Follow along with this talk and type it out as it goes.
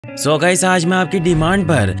So guys, आज मैं आपकी डिमांड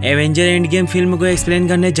पर एवेंजर एंड गेम फिल्म को एक्सप्लेन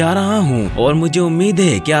करने जा रहा हूं और मुझे उम्मीद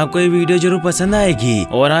है कि आपको ये वीडियो जरूर पसंद आएगी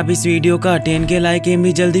और आप इस वीडियो का 10K लाइक एम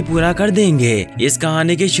भी जल्दी पूरा कर देंगे। इस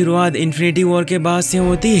कहानी की शुरुआत इन्फिनिटी वॉर के बाद से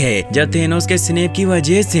होती है, जब थेनोस के स्नेप की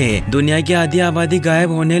वजह से दुनिया की आधी आबादी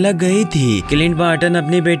गायब होने लग गई थी। क्लिंट बार्टन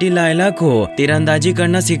अपनी बेटी लायला को तीरंदाजी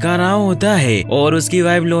करना सिखा रहा होता है और उसकी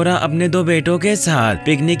वाइफ लोरा अपने 2 बेटों के साथ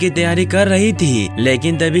पिकनिक की तैयारी कर रही थी,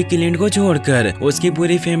 लेकिन तभी क्लिंट को छोड़कर उसकी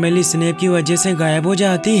पूरी फैमिली स्नेप की वजह से गायब हो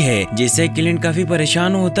जाती है, जिससे क्लिंट काफी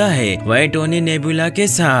परेशान होता है। वही टोनी नेबुला के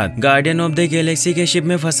साथ गार्डियन ऑफ द गैलेक्सी के शिप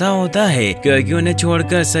में फंसा होता है, क्योंकि उन्हें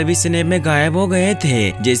छोड़कर सभी स्नेप में गायब हो गए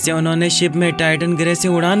थे, जिससे उन्होंने शिप में टाइटन ग्रे से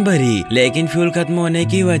उड़ान भरी, लेकिन फ्यूल खत्म होने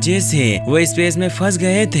की वजह से वो स्पेस में फंस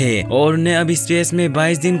गए थे और उन्हें अब स्पेस में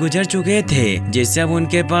 22 दिन गुजर चुके थे, जिससे अब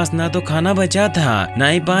उनके पास ना तो खाना बचा था ना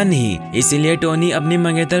ही पानी। इसीलिए टोनी अपनी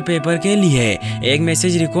मंगेतर पेपर के लिए एक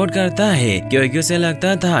मैसेज रिकॉर्ड करता है, क्योंकि उसे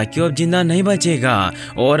लगता था कि अब जिंदा नहीं बचेगा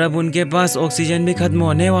और अब उनके पास ऑक्सीजन भी खत्म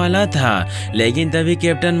होने वाला था। लेकिन तभी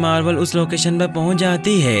कैप्टन मार्वल उस लोकेशन पर पहुंच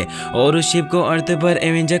जाती है और उस शिप को अर्थ पर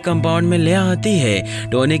एवेंजर कंपाउंड में ले आती है।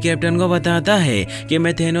 टोनी कैप्टन को बताता है कि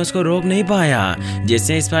मैं थेनोस को रोक नहीं पाया,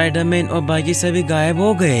 जिससे स्पाइडरमैन और बाकी सभी गायब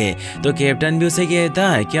हो गए। तो कैप्टन भी उसे कहता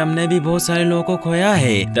है कि हमने भी बहुत सारे लोगों को खोया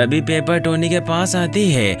है। तभी पेपर टोनी के पास आती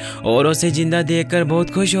है और उसे जिंदा देखकर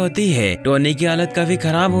बहुत खुश होती है। टोनी की हालत काफी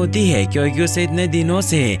खराब होती है, क्योंकि उसे इतने दिनों से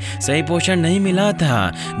सही पोषण नहीं मिला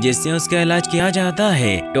था, जिससे उसका इलाज किया जाता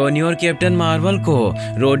है। टोनी और कैप्टन मार्वल को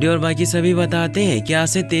रोडी और बाकी सभी बताते हैं कि आज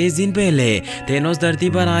से 23 दिन पहले थेनोस धरती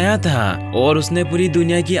पर आया था और उसने पूरी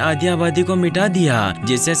दुनिया की आधी आबादी को मिटा दिया,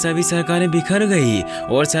 जिससे सभी सरकारें बिखर गई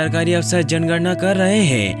और सरकारी अफसर जनगणना कर रहे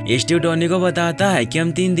हैं। स्टीव टोनी को बताता है कि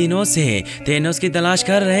हम 3 दिनों से थेनोस की तलाश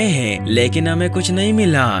कर रहे हैं, लेकिन हमें कुछ नहीं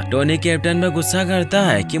मिला। टोनी कैप्टन पर गुस्सा करता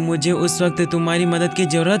है कि मुझे उस वक्त तुम्हारी मदद की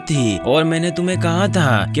जरूरत थी और मैंने तुम्हें कहा था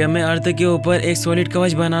कि हमें अर्थ के ऊपर एक सॉलिड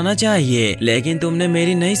कवच बनाना चाहिए, लेकिन तुमने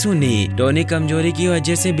मेरी नहीं सुनी। टोनी कमजोरी की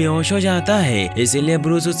वजह से बेहोश हो जाता है, इसीलिए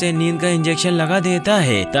ब्रूस उसे नींद का इंजेक्शन लगा देता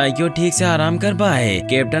है ताकि वो ठीक से आराम कर पाए।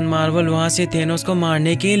 कैप्टन मार्वल वहाँ से थेनोस को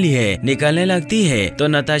मारने के लिए निकलने लगती है, तो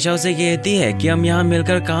नताशा उसे कहती है कि हम यहाँ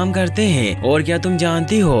मिलकर काम करते हैं और क्या तुम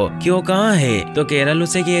जानती हो कि वो कहाँ है? तो कैरल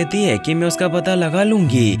उसे कहती है कि मैं उसका पता लगा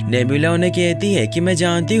लूंगी। नेबुला उन्हें कहती है कि मैं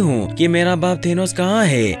जानती हूँ कि मेरा बाप थेनोस कहाँ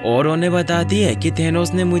है और उन्हें बताती है कि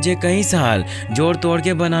थेनोस ने मुझे कई साल जोड़ तोड़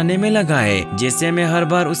के बनाने में लगाए, जिससे मैं हर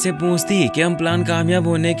बार उससे पूछती कि हम प्लान कामयाब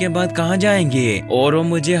होने के बाद कहाँ जाएंगे, और वो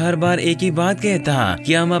मुझे हर बार एक ही बात कहता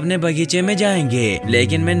कि हम अपने बगीचे में जाएंगे,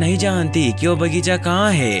 लेकिन मैं नहीं जानती कि वो बगीचा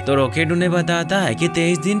कहाँ है। तो रॉकेट उन्हें बताता है कि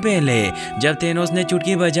 23 दिन पहले जब थेनोस ने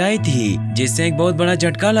चुटकी बजाई थी, जिससे एक बहुत बड़ा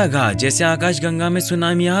झटका लगा, जैसे आकाश गंगा में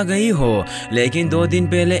सुनामी आ गई हो, लेकिन 2 दिन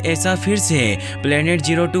पहले ऐसा फिर से प्लेनेट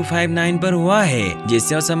 0259 पर हुआ है,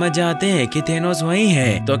 जिससे वो समझ जाते हैं कि थेनोस वही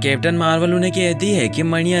है। तो कैप्टन मार्वल उन्हें कहती है कि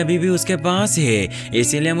मणि अभी भी उसके पास है,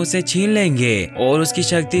 इसीलिए हम उसे छीन लेंगे और उसकी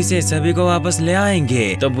शक्ति से सभी को वापस ले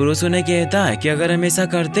आएंगे। तो ब्रूस उन्हें कहता है कि अगर हम ऐसा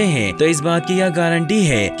करते हैं तो इस बात की क्या गारंटी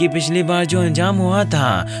है कि पिछली बार जो अंजाम हुआ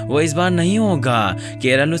था वो इस बार नहीं होगा।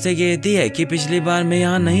 कैरल उसे कहती है कि पिछली बार मैं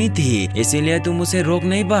यहाँ नहीं थी, इसीलिए तुम उसे रोक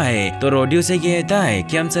नहीं पाए। तो रोडी उसे कहता है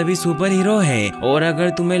कि हम सभी सुपर हीरो हैं और अगर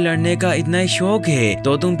तुम्हें लड़ने का इतना शौक है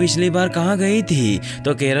तो तुम पिछली बार कहाँ गई थी?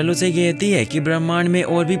 तो कैरल उसे कहती है कि ब्रह्मांड में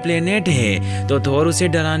और भी प्लेनेट है। तो थोर उसे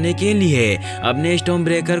डराने के लिए अपने स्टॉर्म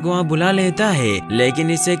ब्रेकर को वहाँ बुला लेता है, लेकिन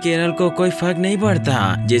इससे केरल को कोई फर्क नहीं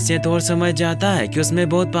पड़ता, जिससे थोर समझ जाता है कि उसमें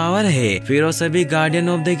बहुत पावर है। फिर वो सभी गार्डियन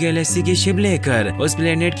ऑफ द गैलेक्सी की शिप लेकर उस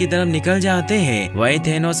प्लेनेट की तरफ निकल जाते हैं। वहीं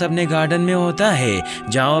थेनोस अपने गार्डन में होता है,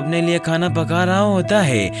 जहाँ अपने लिए खाना पका रहा होता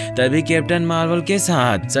है। तभी कैप्टन मार्वल के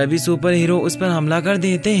साथ सभी सुपर हीरो उस पर हमला कर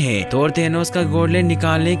देते हैं। थोर थेनोस का गॉडलेट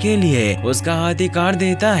निकालने के लिए उसका हाथ ही काट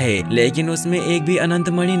देता है, लेकिन उसमें एक भी अनंत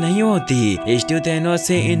मणि नहीं होती। स्टीव थेनोस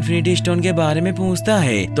से इन्फिनिटी स्टोन के बारे में पूछता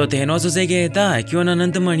है, तो थेनोस उसे कहता है कि उन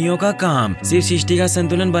अनंत मणियों का काम सिर्फ सृष्टि का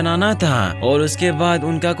संतुलन बनाना था और उसके बाद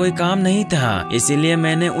उनका कोई काम नहीं था, इसीलिए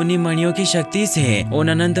मैंने उन्हीं मणियों की शक्ति से उन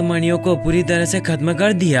अनंत मणियों को पूरी तरह से खत्म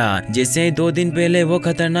कर दिया, जिससे 2 दिन पहले वो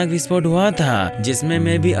खतरनाक विस्फोट हुआ था जिसमें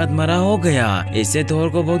मैं भी अधमरा हो गया। इससे थोर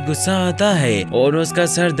को बहुत गुस्सा आता है और उसका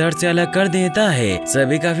सर दर्द से अलग कर देता है।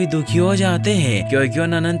 सभी काफी दुखी हो जाते हैं, क्योंकि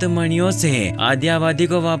उन अनंत मणियों से आधी आबादी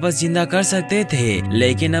को वापस जिंदा कर सकते थे,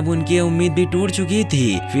 लेकिन अब उनकी उम्मीद भी टूट चुकी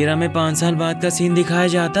थी। फिर हमें 5 साल बाद का सीन दिखाया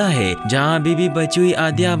जाता है, जहां अभी भी बची हुई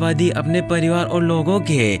आधी आबादी अपने परिवार और लोगों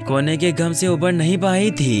के खोने के गम से उबर नहीं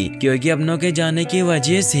पाई थी, क्योंकि अपनों के जाने की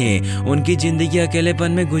वजह से उनकी जिंदगी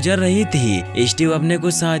अकेलेपन में गुजर रही थी। स्टीव अपने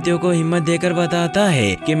कुछ साथियों को हिम्मत देकर बताता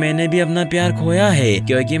है कि मैंने भी अपना प्यार खोया है,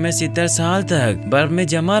 क्योंकि मैं 70 साल तक बर्फ में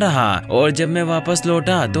जमा रहा और जब मैं वापस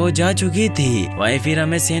लौटा तो जा चुकी थी। वहीं फिर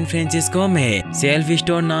हमें सैन फ्रांसिस्को में में सेल्फ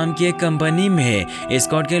स्टोर नाम की एक कंपनी में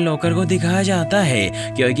स्कॉट के लॉकर को दिखाया जाता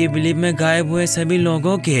है, क्योंकि बिलीव में गायब हुए सभी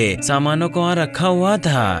लोगों के सामानों को वहाँ रखा हुआ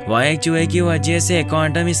था। वहाँ एक चूहे की वजह से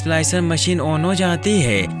क्वांटम स्प्लाइसर मशीन ऑन हो जाती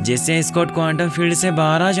है, जिससे स्कॉट क्वांटम फील्ड से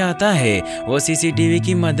बाहर आ जाता है। वो सीसीटीवी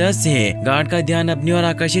की मदद से गार्ड का ध्यान अपनी ओर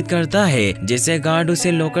आकर्षित करता है, जिससे गार्ड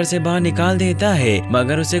उसे लॉकर से बाहर निकाल देता है,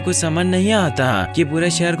 मगर उसे कुछ समझ नहीं आता कि पूरे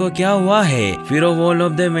शहर को क्या हुआ है। फिर वो वॉल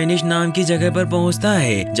ऑफ द वेनिश नाम की जगह पर पहुंचता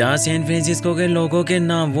है, जहां सैन फ्रांसिस्को के लोगों के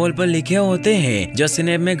नाम वॉल पर लिखे होते हैं जो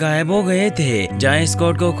स्नैप में गायब हो गए थे। जहां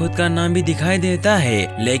स्कॉट को खुद का नाम भी दिखाई देता है,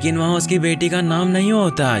 लेकिन वहां उसकी बेटी का नाम नहीं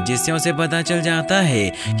होता, जिससे उसे पता चल जाता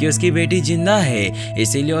है कि उसकी बेटी जिंदा है।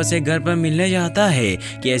 इसीलिए उसे घर पर मिलने जाता है।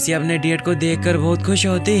 कैसी अपने डेट को देखकर बहुत खुश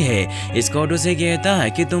होती है। स्कॉट उसे कहता है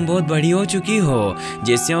कि तुम बहुत बड़ी हो चुकी हो,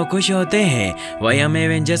 जिससे वो खुश होते हैं। वही हमें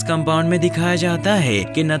एवेंजर्स कंपाउंड में दिखाया जाता है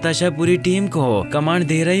कि नताशा पूरी टीम को कमांड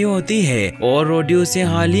दे रही होती है और रोडी उसे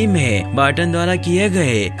हाल ही में बार्टन द्वारा किए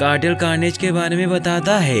गए कार्टेल कार्नेज के बारे में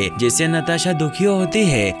बताता है, जिससे नताशा दुखी होती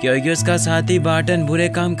है क्योंकि उसका साथी बार्टन बुरे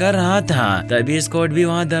काम कर रहा था। तभी स्कॉट भी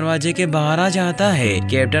वहाँ दरवाजे के बाहर आ जाता है।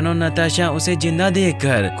 कैप्टन और नताशा उसे जिंदा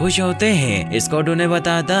देखकर खुश होते हैं। स्कॉट उन्हें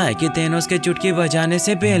बताता है कि थेनोस के चुटकी बजाने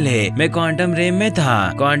से पहले मैं क्वांटम रेम में था।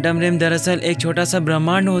 क्वांटम रेम दरअसल एक छोटा सा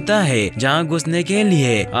ब्रह्मांड होता है, जहाँ घुसने के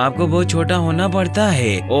लिए आपको बहुत छोटा होना पड़ता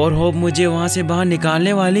है, और होप मुझे वहाँ से बाहर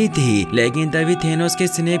निकालने वाली थी, लेकिन तभी थेनोस के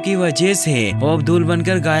स्नैप की वजह से होप धूल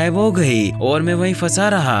बनकर गायब हो गई और मैं वहीं फंसा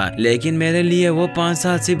रहा। लेकिन मेरे लिए वो 5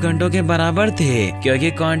 साल सिर्फ घंटों के बराबर थे,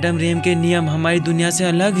 क्योंकि क्वांटम रेम के नियम हमारी दुनिया से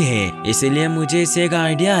अलग है। इसलिए मुझे इससे एक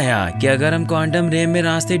आइडिया आया कि अगर हम क्वांटम रेम में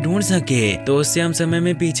रास्ते ढूंढ सके तो उससे हम समय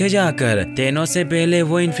में पीछे जाकर थेनोस से पहले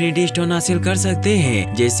वो इन्फिनिटी स्टोन हासिल कर सकते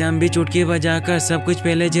हैं, जिससे हम भी चुटकी बजाकर सब कुछ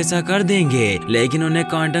पहले जैसा कर देंगे। लेकिन उन्हें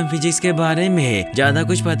क्वांटम फिजिक्स के बारे में ज्यादा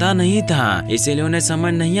कुछ पता नहीं था, इसलिए उन्हें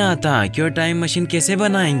समझ नहीं आता कि वो टाइम मशीन कैसे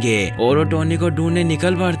बनाएंगे, और वो टोनी को ढूंढने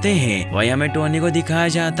निकल पड़ते हैं। वही हमें टोनी को दिखाया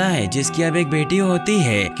जाता है, जिसकी अब एक बेटी होती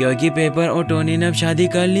है, क्योंकि पेपर और टोनी ने अब शादी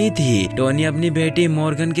कर ली थी। टोनी अपनी बेटी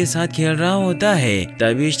मॉर्गन के साथ खेल रहा होता है।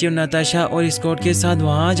 तभी स्टीव नताशा और स्कॉट के साथ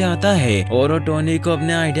वहाँ आ जाता है और वो टोनी को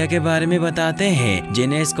अपने आइडिया के बारे में बताते हैं,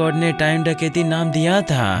 जिन्हें स्कॉट ने टाइम डकैती नाम दिया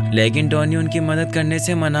था। लेकिन टोनी उनकी मदद करने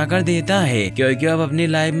से मना कर देता है, क्योंकि अब अपनी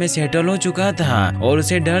लाइफ में सेटल हो चुका था और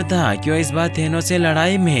उसे डर था कि वो इस बार थेनोस से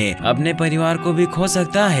लड़ाई में अपने परिवार को भी खो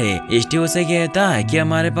सकता है। स्टीव उसे कहता है कि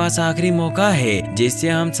हमारे पास आखिरी मौका है जिससे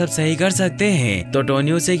हम सब सही कर सकते हैं। तो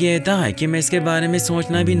टोनी उसे कहता है कि मैं इसके बारे में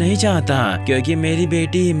सोचना भी नहीं चाहता, क्योंकि मेरी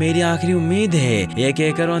बेटी मेरी आखिरी उम्मीद है। ये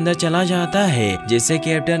कहकर वो अंदर चला जाता है, जिससे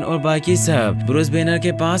कैप्टन और बाकी सब ब्रूस बैनर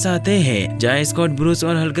के पास आते हैं, जहाँ स्कॉट ब्रूस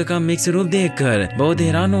और हल्क का मिक्स रूप देखकर बहुत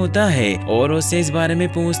हैरान होता है और उससे इस बारे में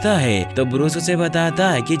पूछता है। तो ब्रूस उसे बताता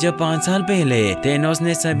है कि जब 5 साल पहले थेनोस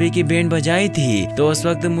ने सभी की बैंड बजाई थी तो उस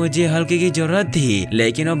वक्त मुझे हल्क की जरूरत थी,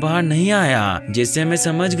 लेकिन वो बाहर नहीं आया, जिससे मैं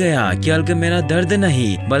समझ गया कि हल्क मेरा दर्द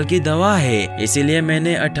नहीं बल्कि दवा है। इसीलिए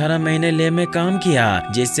मैंने 18 महीने लैब में काम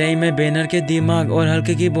किया, जिससे ही मैं बैनर के दिमाग और हल्क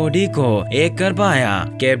की बॉडी को एक कर पाया।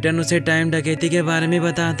 कैप्टन उसे टाइम डकैती के बारे में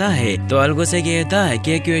बताता है, तो हल्क उसे कहता है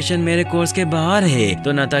कि क्वेश्चन मेरे कोर्स के बाहर है।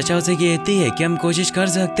 तो नताशा उसे कहती है कि हम कोशिश कर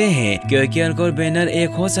सकते हैं, क्योंकि हल्क और बैनर एक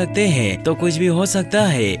हो सकते हैं तो कुछ भी हो सकता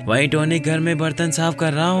है। वहीं टोनी घर में बर्तन साफ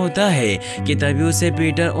कर रहा होता है कि तभी उसे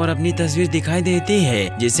पीटर और अपनी तस्वीर दिखाई देती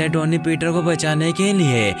है, जिससे टोनी पीटर को बचाने के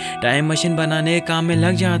लिए टाइम मशीन बनाने के काम में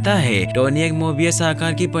लग जाता है। टोनी एक मोबियस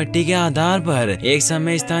आकार की पट्टी के आधार पर एक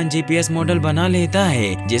समय स्थान जीपीएस मॉडल बना लेता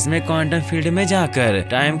है, जिसमें क्वांटम फील्ड में जाकर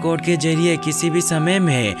टाइम कोड के जरिए किसी भी समय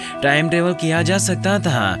में टाइम ट्रेवल किया जा सकता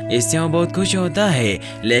था। इससे वो बहुत खुश होता है,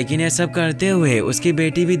 लेकिन ये सब करते हुए उसकी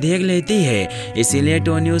बेटी भी देख लेती है। इसीलिए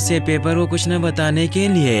टोनी उसे पेपर को कुछ न बताने के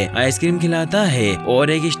लिए आइसक्रीम खिलाता है और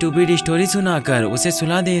एक स्टूपिड स्टोरी सुनाकर उसे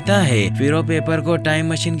सुला देता है। फिर वो पेपर को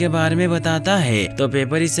टाइम मशीन के बारे में बताता है, तो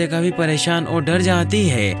पेपर इससे काफी परेशान और डर जाती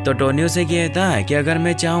है। तो टोनी उसे कहता है कि अगर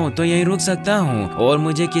मैं चाहूँ तो यहीं रुक सकता हूँ और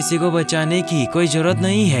मुझे किसी को बचाने की कोई जरूरत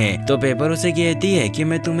नहीं है। तो पेपर उसे कहती है कि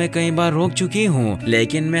मैं तुम्हें कई बार रोक चुकी हूँ,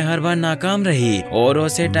 लेकिन मैं हर बार नाकाम रही, और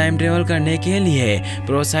उसे टाइम ट्रेवल करने के लिए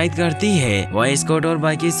प्रोत्साहित करती है। वह स्कॉट और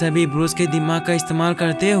बाकी सभी ब्रूस के दिमाग का इस्तेमाल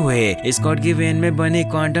करते हुए स्कॉट की वैन में बनी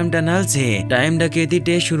क्वांटम टनल से टाइम डकैती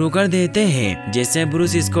टेस्ट शुरू कर देते हैं, जिससे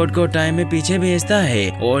ब्रूस स्कॉट को टाइम में पीछे भेजता है,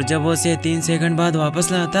 और जब वो उसे 3 सेकंड बाद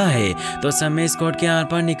वापस लाता है तो समय स्कॉट के आर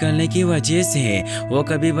पार निकलने की वजह से वो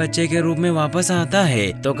कभी बच्चे के रूप में वापस आता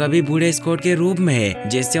है तो कभी बूढ़े स्कॉट के रूप में,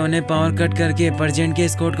 जिससे उन्हें पावर कट करके प्रेजेंट के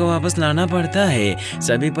स्कॉट को वापस लाना पड़ता है।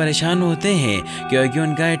 सभी परेशान होते हैं क्योंकि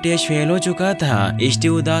उनका टेस्ट फेल हो चुका था।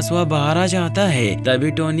 स्टीव उदास हुआ बाहर आ जाता है।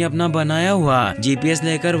 तभी टोनी अपना बनाया हुआ जीपीएस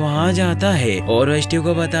लेकर वहाँ जाता है और स्टीव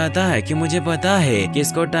को बताता है कि मुझे पता है कि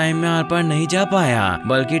इसको टाइम में आर पार नहीं जा पाया,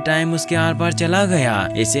 बल्कि टाइम उसके आर पार चला गया।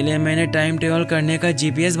 इसीलिए मैंने टाइम ट्रेवल करने का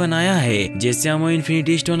GPS बनाया है, जिससे हम वो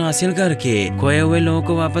इन्फिनिटी स्टोन हासिल करके खोए हुए लोगों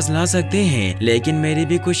को वापस ला सकते हैं। लेकिन मेरी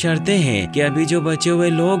भी कुछ शर्तें हैं कि अभी जो बचे हुए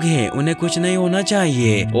लोग हैं उन्हें कुछ नहीं होना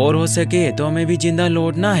चाहिए और हो सके तो हमें भी जिंदा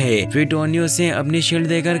लौटना है। फिर टोनी उसे अपनी शील्ड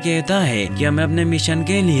देकर कहता है कि हमें अपने मिशन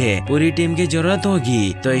के लिए पूरी टीम की जरूरत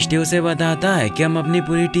होगी। तो स्टीव उसे बताता है कि हम अपनी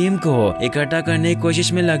पूरी टीम को इकट्ठा करने की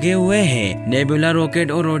कोशिश में लगे हुए हैं। नेबुला,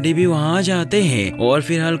 रॉकेट और रोडी भी वहाँ आ जाते हैं और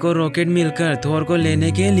फिर हल्क और रॉकेट मिलकर थोर को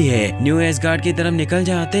लेने के लिए न्यू एसगार्ड की तरफ निकल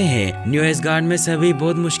जाते हैं। न्यू एसगार्ड में सभी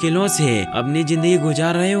बहुत मुश्किलों से अपनी जिंदगी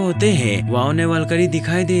गुजार रहे होते हैं। वहाँ उन्हें वल्करी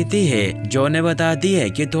दिखाई देती है जो उन्हें बताती है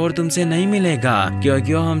कि थोर तुमसे नहीं मिलेगा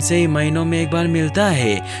क्योंकि वो हमसे महीनों में एक बार मिलता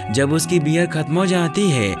है जब उसकी बियर खत्म हो जाती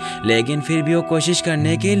है। लेकिन फिर भी वो कोशिश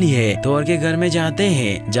करने के लिए थोर के घर में जाते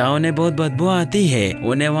हैं जहाँ उन्हें बहुत बदबू आती है।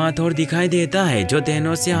 उन्हें वहाँ थोर दिखाई देता है जो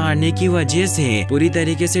थैनोस से हारने की वजह से पूरी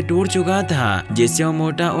तरीके से टूट चुका था, जिससे वो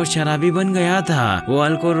मोटा और शराबी बन गया था। वो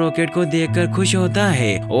हल्क और रॉकेट को देखकर खुश होता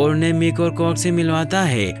है और उन्हें मिक और कॉर्क से मिलवाता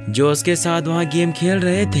है जो उसके साथ वहाँ गेम खेल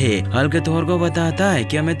रहे थे। हल्क थोर को बताता है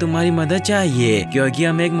कि हमें तुम्हारी मदद चाहिए क्योंकि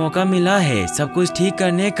हमें एक मौका मिला है सब कुछ ठीक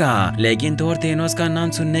करने का। लेकिन थोर थैनोस का नाम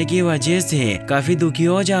सुनने की वजह से काफी दुखी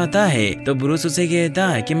हो जाता है। तो ब्रूस उसे कहता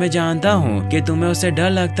है कि मैं जानता हूँ कि तुम्हें उससे डर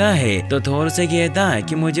लगता है। तो थोर उसे कहता है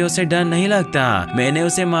कि मुझे उससे डर नहीं लगता, मैंने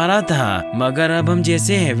उसे मारा था, मगर अब हम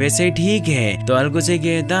जैसे हैं वैसे ठीक है। तो हल्क उसे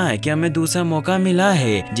कहता है कि हमें दूसरा मौका मिला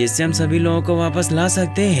है जिससे हम सभी लोगों को वापस ला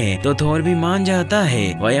सकते हैं। तो थोर भी मान जाता है।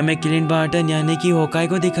 वही हमें क्लिंट बार्टन यानी कि होकाई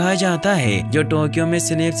को दिखाया जाता है जो टोक्यो में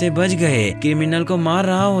स्नेप से बच गए क्रिमिनल को मार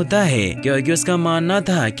रहा होता है क्योंकि उसका मानना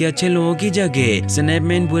था कि अच्छे लोगों की जगह स्नेप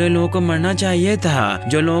में इन बुरे लोगों को मरना चाहिए था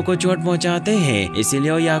जो लोगों को चोट पहुंचाते हैं।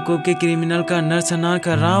 इसीलिए वो याकूब के क्रिमिनल का नरसंहार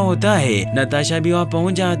कर रहा होता है। नताशा भी वहाँ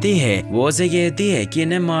पहुंच जाती है। वो उसे कहती है कि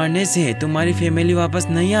इन्हें मारने से तुम्हारी फैमिली वापस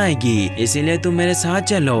नहीं आएगी, इसीलिए तुम मेरे साथ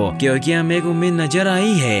चलो क्योंकि हमें एक उम्मीद नजर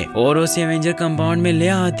आई है। और उसे एवेंजर कंपाउंड में ले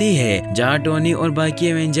आती है जहाँ टोनी और बाकी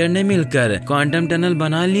एवेंजर ने मिलकर क्वांटम टनल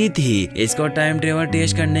बना ली थी। इसको टाइम ट्रेवल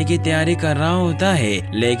टेस्ट करने की तैयारी कर रहा होता है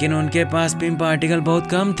लेकिन उनके पास पिम पार्टिकल बहुत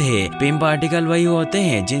कम थे। पिम पार्टिकल वही होते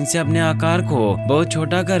हैं जिनसे अपने आकार को बहुत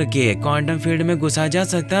छोटा करके क्वांटम फील्ड में घुसा जा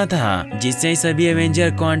सकता था, जिससे सभी एवेंजर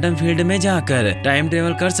क्वांटम फील्ड में जाकर टाइम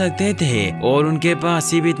ट्रेवल कर सकते थे। और उनके पास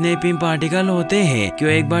सिर्फ इतने पिम पार्टिकल होते हैं कि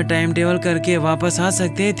वो एक बार टाइम ट्रेवल करके वापस आ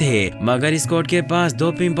सकते थे, मगर स्कॉट के पास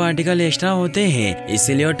 2 पिम पार्टिकल एक्स्ट्रा होते हैं।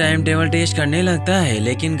 इसलिए वो टाइम ट्रेवल टेस्ट करने लगता है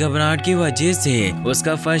लेकिन घबराहट की वजह से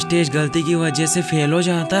उसका फर्स्ट टेस्ट गलती की वजह से फेल हो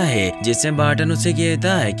जाता है, जिससे बार्टन उसे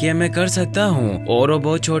कहता है कि मैं कर सकता हूँ। और वो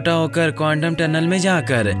बहुत छोटा होकर क्वांटम टनल में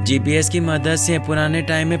जाकर GPS की मदद से पुराने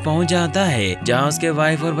टाइम में पहुँच जाता है जहाँ उसके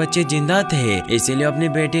वाइफ और बच्चे जिंदा थे। इसीलिए अपनी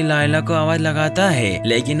बेटी लाइला को आवाज लगाता है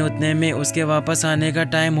लेकिन उतने में उसके वापस आने का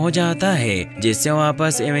टाइम हो जाता है, जिससे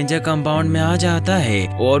वापस एवेंजर कंपाउंड में आ जाता है।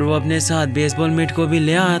 और वो अपने साथ बेसबॉल मिट को भी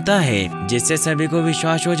ले आता है, जिससे सभी को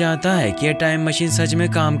विश्वास हो जाता है कि टाइम मशीन सच में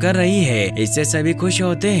काम कर रही है। इससे सभी खुश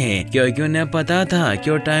होते हैं क्योंकि उन्हें पता था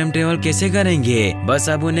कि वो टाइम ट्रेवल कैसे करेंगे। बस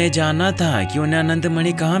अब उन्हें जानना था कि उन्हें अनंत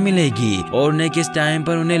मणि कहाँ मिलेगी और उन्हें किस टाइम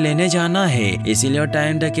पर उन्हें लेने जाना है। इसीलिए वो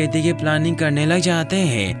टाइम डकैती की प्लानिंग करने लग जाते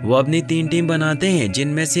हैं। वो अपनी 3 टीम बनाते हैं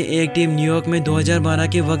जिनमें से एक टीम न्यूयॉर्क में 2012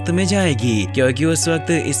 के वक्त में जाएगी क्योंकि उस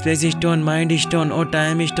वक्त स्पेस स्टोन, माइंड स्टोन और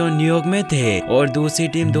टाइम स्टोन न्यूयॉर्क में थे। और दूसरी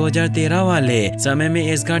टीम 2013 वाले समय में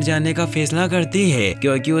एसगार्ड जाने का फैसला करती है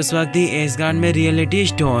क्योंकि उस वक्त ही एसगार्ड में रियलिटी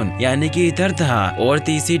स्टोन यानी कि इतर था। और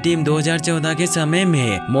तीसरी टीम 2014 के समय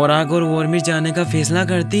में मोराग और वॉर्मिर जाने का फैसला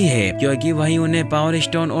करती है क्योंकि वहीं उन्हें पावर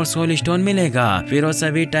स्टोन और सोल स्टोन मिलेगा। फिर वो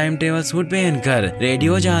सभी टाइम ट्रेवल सूट पहनकर रेडी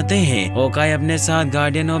हो जाते हैं। होकाई अपने साथ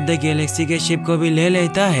गार्डियन ऑफ द गैलेक्सी के शिप को भी ले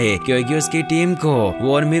लेता है क्योंकि उसकी टीम को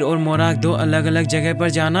वॉर्मिर और मोराग 2 अलग अलग जगह पर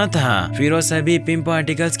जाना था। फिर वो सभी पिम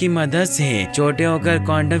पार्टिकल्स की मदद से छोटे होकर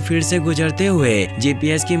क्वांटम फील्ड से गुजरते हुए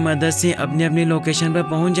GPS की मदद से अपनी अपनी लोकेशन पर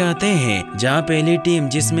पहुंच जाते हैं जहां पहली टीम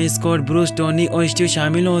जिसमें स्कॉट, ब्रूस, टोनी और स्टीव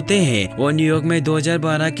शामिल होते हैं वो न्यूयॉर्क में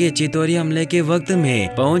 2012 के चितौरी हमले के वक्त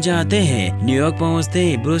में पहुंच जाते हैं। न्यूयॉर्क पहुंचते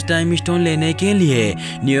ही ब्रूस टाइम स्टोन लेने के लिए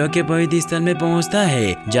न्यूयॉर्क के पवित्र स्थल में पहुंचता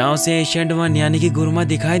है जहां उसे एशियंट 1 यानी कि गुरुमा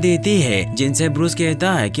दिखाई देती है, जिनसे ब्रूस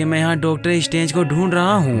कहता है कि मैं यहाँ डॉक्टर स्ट्रेंज को ढूंढ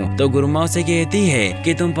रहा हूँ। तो गुरुमा उसे कहती है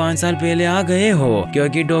कि तुम 5 साल पहले आ गए हो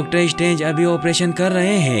क्योंकि डॉक्टर स्ट्रेंज अभी ऑपरेशन कर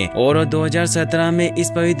रहे हैं और वो 2017 में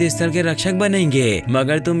इस पवित्र स्थल के रक्षक बनेंगे,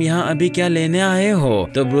 मगर तुम यहाँ अभी क्या लेने आए हो।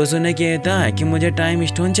 तो ब्रूस उन्हें कहता है कि मुझे टाइम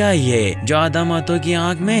स्टोन चाहिए जो आधा मातों की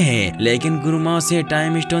आंख में है, लेकिन गुरुमा उसे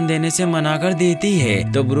टाइम स्टोन देने से मना कर देती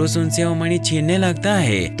है। तो ब्रूस उनसे वो मणि छीनने लगता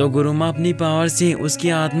है तो गुरुमा अपनी पावर से उसकी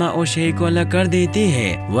आत्मा और शरीर को अलग कर देती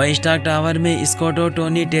है। वह स्टार्क टावर में स्कॉट और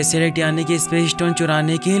टोनी टेसेरेक्ट यानी कि स्पेस स्टोन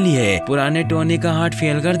चुराने के लिए पुराने टोनी का हार्ट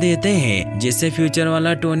फेल कर देते हैं, जिससे फ्यूचर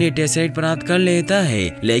वाला टोनी टेसेरेक्ट प्राप्त कर लेता है।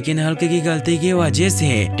 लेकिन हल्क की गलती की वजह से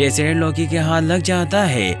टेसरेट लोकी के हाथ लग जाता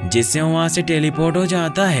है, जिससे वहाँ से टेलीपोर्ट हो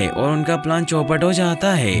जाता है और उनका प्लान चौपट हो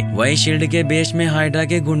जाता है। वही शील्ड के बेस में हाइड्रा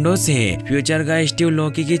के गुंडों से फ्यूचर का स्टीव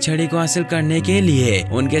लोकी की छड़ी को हासिल करने के लिए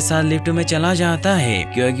उनके साथ लिफ्ट में चला जाता है,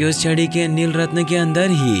 क्योंकि उस छड़ी के नील रत्न के अंदर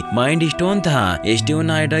ही माइंड स्टोन था। स्टीव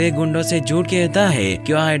हाइड्रा के गुंडों से झूठ कहता है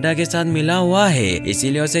कि वह हाइड्रा के साथ मिला हुआ है,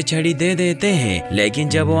 इसीलिए उसे छड़ी दे देते हैं। लेकिन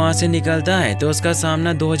जब वो वहाँ से निकलता है तो उसका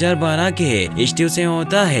सामना 2012 के स्टीव से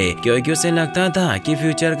होता है, क्योंकि उसे लगता था कि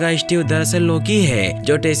फ्यूचर का स्टीव दरअसल लोकी है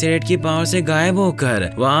जो टेसरेट की पावर से गायब होकर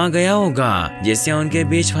वहाँ गया होगा, जिससे उनके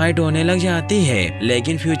बीच फाइट होने लग जाती है।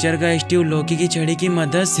 लेकिन फ्यूचर का स्टीव लोकी की छड़ी की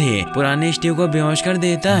मदद से पुराने स्टीव को बेहोश कर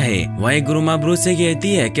देता है। वहीं गुरुमा ब्रूस से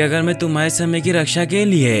कहती है कि अगर मैं तुम्हारे समय की रक्षा के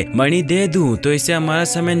लिए मणि दे दूं तो इससे हमारा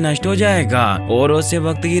समय नष्ट हो जाएगा, और उसे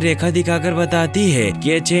वक्त की रेखा दिखाकर बताती है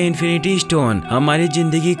कि 6 इन्फिनिटी स्टोन हमारी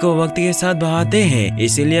जिंदगी को वक्त के साथ बहाते हैं,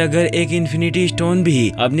 इसीलिए अगर एक इन्फिनिटी स्टोन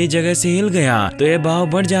भी अपनी जगह से हिल गया तो यह भाव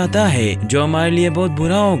बढ़ जाता है, जो हमारे लिए बहुत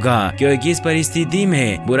बुरा होगा, क्योंकि इस परिस्थिति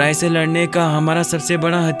में बुराई से लड़ने का हमारा सबसे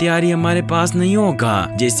बड़ा हथियार ही हमारे पास नहीं होगा,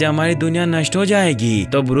 जिससे हमारी दुनिया नष्ट हो जाएगी।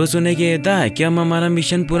 तो ब्रूस उन्हें कहता है कि हम हमारा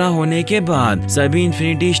मिशन पूरा होने के बाद सभी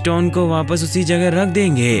इन्फिनिटी स्टोन को वापस उसी जगह रख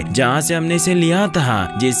देंगे जहाँ से हमने इसे लिया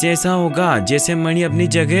था, जिससे ऐसा होगा जैसे मणि अपनी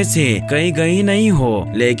जगह से कहीं गई नहीं हो।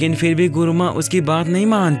 लेकिन फिर भी गुरुमा उसकी बात नहीं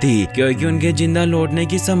मानती, क्योंकि उनके जिंदा लौटने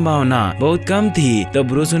की संभावना बहुत कम थी। तो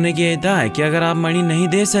ब्रूस उन्हें कहता है कि अगर आप मणि नहीं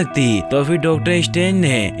दे सकती तो फिर डॉक्टर स्ट्रेंज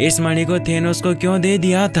ने इस मणि को थेनोस को क्यों दे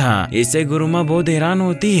दिया था। इससे गुरुमा बहुत हैरान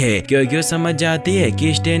होती है, क्योंकि वो समझ जाती है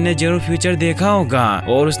कि स्ट्रेंज ने जरूर फ्यूचर देखा होगा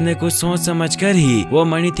और उसने कुछ सोच समझकर ही वो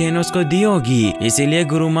मणि थेनोस को दी होगी। इसीलिए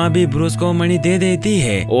गुरुमा भी ब्रूस को मणि दे देती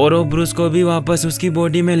है और वो ब्रूस को भी वापस उसकी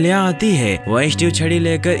बॉडी में ले आती है। वही स्टीव छड़ी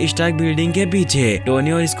लेकर स्टार्क बिल्डिंग के पीछे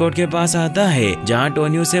टोनी और स्कॉट के पास आता है, जहाँ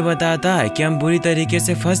टोनी उसे बताता है कि हम बुरी तरीके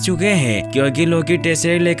से फंस चुके हैं, क्योंकि लोकी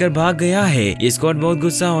टेसरेट लेकर भाग गया है। स्कॉट बहुत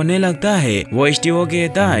गुस्सा होने लगता है। वो स्टीव को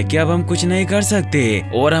कहता है कि अब हम कुछ नहीं कर सकते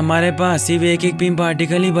और हमारे पास सिर्फ एक पिम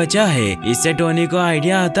पार्टिकल ही बचा है। इससे टोनी को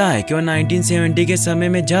आइडिया आता है कि वो 1970 के समय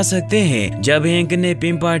में जा सकते हैं, जब हैंक ने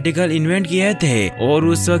पिम पार्टिकल इन्वेंट किए थे और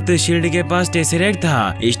उस वक्त शील्ड के पास टेसरेट था।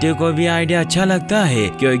 स्टीव को भी आइडिया अच्छा लगता है,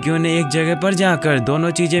 क्योंकि उन्हें एक जगह पर जाकर दोनों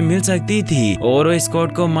चीजें मिल सकती थी, और वो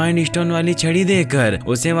स्कॉट को माइंड स्टोन वाली छड़ी देकर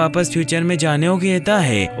उसे वापस फ्यूचर में जाने को कहता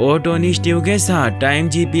है। और टोनी स्टीव के साथ टाइम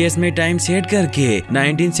जीपीएस में टाइम सेट करके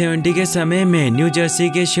 1970 के समय में न्यू जर्सी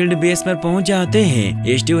के शील्ड बेस पर पहुंच जाते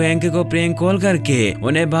हैं। स्टीव हैंक को प्रैंक कॉल करके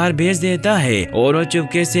उन्हें बाहर भेज देता है और वो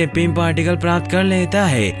चुपके से पिम पार्टिकल प्राप्त कर लेता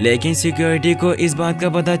है, लेकिन सिक्योरिटी को इस बात का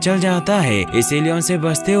पता चल जाता है, इसीलिए उनसे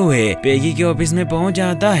बचते हुए पेगी के ऑफिस में पहुंच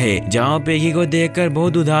जाता है, जहाँ पेगी को देखकर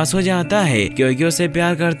बहुत उदास हो जाता है, क्योंकि उसे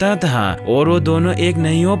प्यार करता था और वो दोनों एक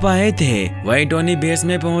नहीं हो पाए थे। वही टोनी बेस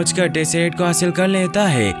में पहुंचकर टेसरेट को हासिल कर लेता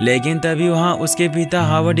है, लेकिन तभी वहाँ उसके पिता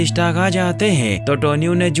हार्वर्ड स्टार्क आ जाते हैं। तो टोनी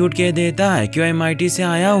उन्हें झूठ कह देता है कि MIT से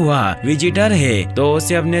आया हुआ विजिटर है, तो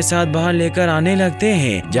उसे अपने साथ बाहर लेकर आने लगते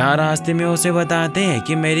हैं, जहाँ रास्ते में उसे बताते हैं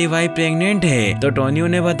कि मेरी वाइफ प्रेग्नेंट है। तो टोनी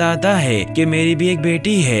उन्हें बताता है कि मेरी भी एक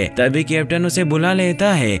बेटी है। तभी कैप्टन उसे बुला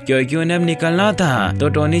लेता है, क्योंकि उन्हें अब निकलना था। तो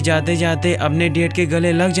टोनी जाते जाते अपने डेट के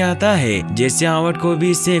गले लग जाता है, जिससे हार्वर्ड को भी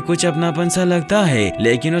इससे कुछ अपनापन सा लगता है,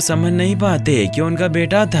 लेकिन वो समझ नहीं पाते कि उनका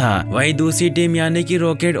बेटा था। वही दूसरी टीम यानी कि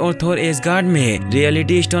रॉकेट और थोर एसगार्ड में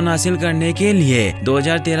रियलिटी स्टोन हासिल करने के लिए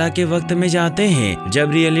 2013 के वक्त में जाते हैं,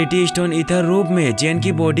 जब रियलिटी स्टोन इथर रूप में जेन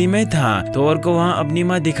की बॉडी में था। थोर को वहाँ अपनी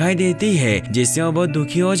माँ दिखाई देती है, जिससे वो बहुत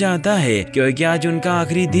दुखी हो जाता है, क्योंकि आज उनका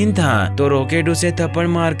आखिरी दिन था। तो रॉकेट उसे थप्पड़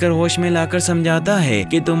मारकर होश में लाकर समझाता है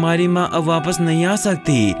कि तुम्हारी माँ अब वापस नहीं आ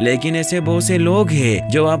सकती, लेकिन ऐसे बहुत से लोग हैं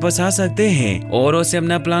जो वापस आ सकते हैं। और उसे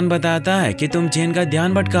अपना प्लान बताता है कि तुम जेन का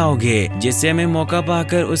ध्यान भटकाओगे, जिससे मैं मौका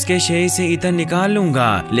पाकर उसके शरीर से इथर निकाल लूंगा।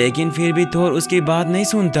 लेकिन फिर भी थोर उसकी बात नहीं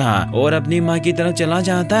सुनता और अपनी माँ की तरफ चला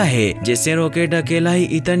जाता है, जिससे रॉकेट अकेला ही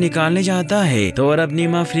इथर निकालने जाता है। थोर अपनी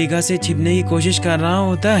माँ फ्रीगा से छिपने की कोशिश कर रहा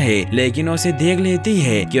होता है, लेकिन उसे देख लेती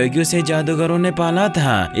है, क्योंकि उसे जादूगरों ने पाला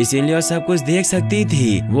था, इसीलिए वो सब कुछ देख सकती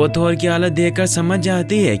थी। वो थोर की हालत देखकर समझ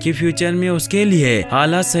जाती है कि फ्यूचर में उसके लिए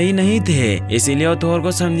हालात सही नहीं थे, इसीलिए वो थोर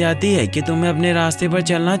को समझाती है कि तुम्हें अपने रास्ते पर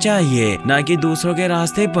चलना चाहिए, न कि दूसरों के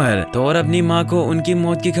रास्ते पर। थोर अपनी माँ को उनकी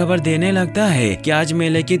मौत की खबर देने लगता है कि आज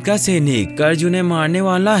मेलेकित का सैनिक कर्ज उन्हें मारने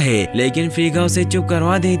वाला है, लेकिन फ्रीगा उसे चुप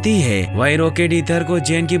करवा देती है। वही रॉकेट इथर को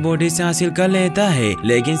जेन की बॉडी से हासिल कर लेता है,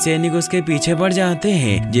 लेकिन सैनिक उसके पीछे पड़ जाते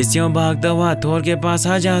हैं, जिससे वो भागता हुआ थोर के पास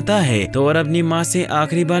आ जाता है। थोर अपनी माँ से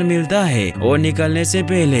आखिरी बार मिलता है और निकलने से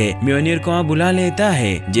पहले म्योनिर को वहाँ बुला लेता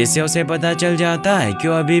है, जिससे उसे पता चल जाता है कि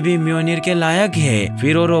वो अभी भी म्योनिर के लायक है।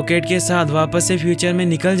 फिर वो रॉकेट के साथ वापस से फ्यूचर में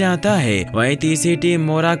निकल जाता है। वहीं तीसरी टीम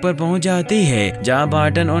मोराक पर पहुंच जाती है, जहां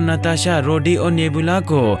बार्टन और नताशा रोडी और नेबुला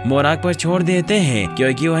को मोराक पर छोड़ देते हैं,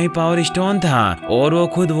 क्योंकि वही पावर स्टोन था और वो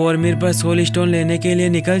खुद वॉर्मिर पर सोल स्टोन लेने के लिए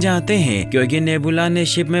निकल जाते हैं क्योंकि नेबुला ने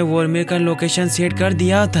शिप में वॉर्मिर का लोकेशन सेट कर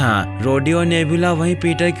दिया था। रोडी और नेबुला वहीं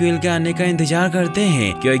पीटर क्विल के आने का इंतजार करते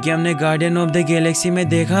हैं क्योंकि हमने गार्डियन ऑफ द गैलेक्सी में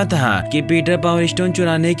देखा था कि पीटर पावर स्टोन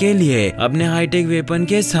चुराने के लिए अपने हाईटेक वेपन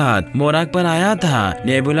के साथ मोराक पर आया था।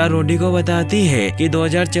 नेबुला रोडी को बताती है कि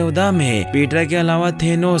 2014 में पीटर के अलावा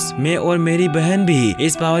थेनोस, मैं और मेरी बहन भी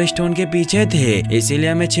इस पावर स्टोन के पीछे थे, इसीलिए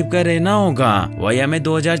हमें छिप कर रहना होगा। वही हमें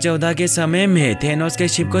 2014 के समय में थेनोस के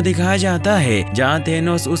शिप को दिखाया जाता है जहाँ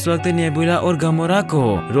थेनोस उस वक्त नेबुला और गमोरा को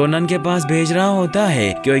रोनन के पास भेज रहा होता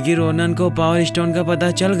है क्योंकि रोनन को पावर स्टोन का पता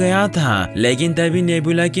चल गया था। लेकिन तभी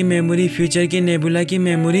नेबुला की मेमोरी फ्यूचर की नेबुला की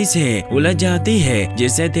मेमोरी से उलझ जाती है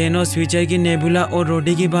जिससे थेनोस फ्यूचर की नेबुला और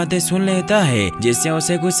रोडी की बातें सुन लेता है जिससे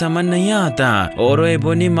उसे कुछ समझ नहीं आता और वो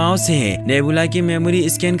एबोनी माओ से नेबुला की मेमोरी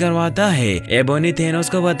स्कैन करवाता है। एबोनी थेनोस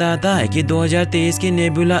को बताता है कि 2023 की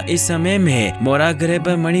नेबुला इस समय में मोराक ग्रह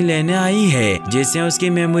पर मणि लेने आई है जिससे उसकी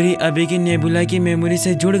मेमोरी अभी की नेबुला की मेमोरी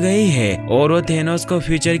से जुड़ गई है और वो थेनोस को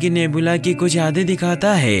फ्यूचर की नेबुला की कुछ यादें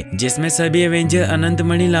दिखाता है जिसमें सभी एवेंजर अनंत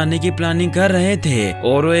मणि लाने की प्लानिंग कर रहे थे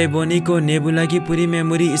और वो एबोनी को नेबुला की पूरी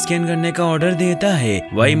मेमोरी स्कैन करने का ऑर्डर देता है।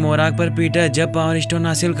 वही मोराक पर पीटर जब पावर स्टोन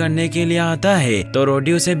हासिल करने के लिए आता है तो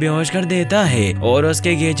रोडी उसे बेहोश कर देता है और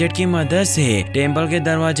उसके गैजेट की मदद से टेम्पल के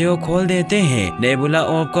दरवाजे को खोल देते हैं। नेबुला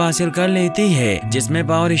ओप को हासिल कर लेती है जिसमें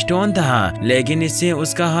पावर स्टोन था लेकिन इससे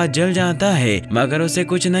उसका हाथ जल जाता है मगर उसे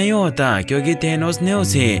कुछ नहीं होता क्योंकि थेनोस ने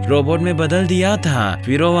उसे रोबोट में बदल दिया था।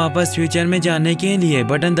 फिर वो वापस फ्यूचर में जाने के लिए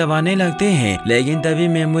बटन दबाने लगते हैं लेकिन तभी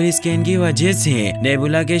मेमोरी स्कैन की वजह से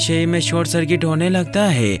नेबुला के शरीर में शॉर्ट सर्किट होने लगता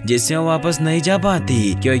है जिससे वो वापस नहीं जा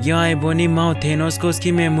पाती क्योंकि वहाँ एबोनी माओ थेनोस को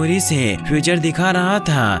उसकी मेमोरी से फ्यूचर दिखा रहा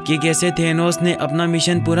था कि कैसे थेनोस ने अपना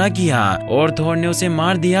मिशन पूरा किया और थोर ने उसे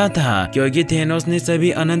मार दिया था क्योंकि थेनोस ने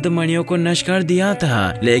सभी अनंत मणियों को नष्ट कर दिया था।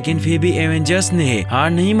 लेकिन फिर भी एवेंजर्स ने हार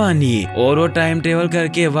नहीं मानी और वो टाइम ट्रेवल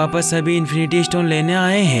करके वापस सभी इन्फिनिटी स्टोन लेने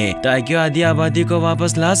आए हैं ताकि आधी आबादी को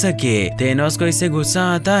वापस ला सके। थेनोस को इससे गुस्सा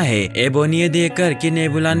आता है एबोनी ये देखकर कि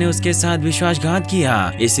नेबुला ने उसके साथ विश्वासघात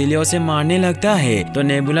किया इसीलिए उसे मारने लगता है तो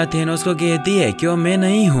नेबुला थेनोस को कहती है कि मैं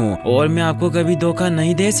नहीं हूँ और मैं आपको कभी धोखा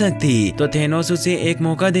नहीं दे सकती। तो थेनोस उसे एक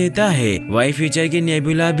मौका देता है। वही फ्यूचर की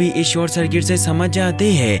नेबुला भी इस शॉर्ट सर्किट से समझ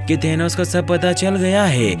जाती है कि थेनोस को सब पता चल गया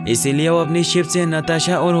है इसीलिए वो अपनी शिप से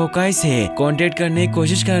नताशा और होकाई से कांटेक्ट करने की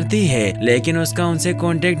कोशिश करती है लेकिन उसका उनसे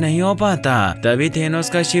कांटेक्ट नहीं हो पाता। तभी थेनोस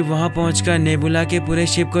का शिप वहां पहुंचकर नेबुला के पूरे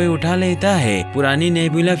शिप को ही उठा लेता है। पुरानी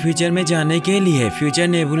नेबुला फ्यूचर में जाने के लिए फ्यूचर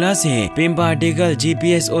नेबुला से पिम पार्टिकल,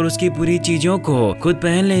 जीपीएस और उसकी पूरी चीजों को खुद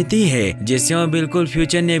पहन लेती है जिससे वो बिल्कुल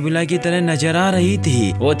फ्यूचर नेबुला की तरह नजर आ रही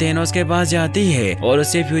थी। वो थेनोस के पास जाती है और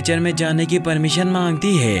उससे फ्यूचर में जाने की परमिशन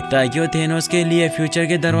मांगती है ताकि वो थेनोस के लिए फ्यूचर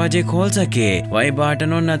के दरवाजे खोल सके। वही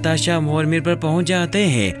बार्टन और नताशा वॉर्मिर पर पहुंच जाते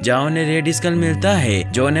हैं जहाँ उन्हें रेड स्कल मिलता है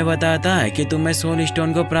जो उन्हें बताता है कि तुम्हें सोल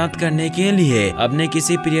स्टोन को प्राप्त करने के लिए अपने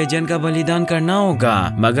किसी प्रियजन का बलिदान करना होगा।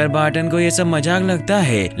 मगर बार्टन को ये सब मजाक लगता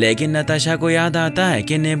है लेकिन नताशा को याद आता है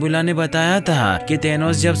कि नेबुला ने बताया था कि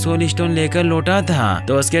थेनोस जब सोल स्टोन लेकर लौटा था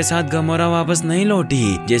तो उसके साथ गमोरा वापस नहीं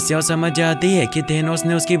लौटी जिससे वो समझ जाती है कि थेनोस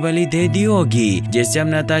ने उसकी बलि दे दी होगी। जिससे अब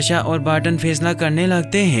नताशा और बार्टन फैसला करने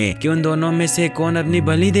लगते हैं कि उन दोनों में से कौन अपनी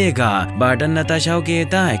बलि देगा। बार्टन नताशा को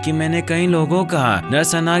कहता है कि मैंने कई लोगों का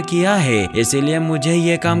नरसंहार किया है इसीलिए मुझे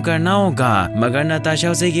ये काम करना होगा। मगर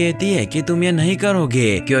नताशा उसे कहती है कि तुम ये नहीं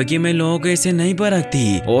करोगे क्योंकि मैं लोगों को इसे नहीं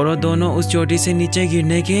परखती और वो दोनों उस चोटी से नीचे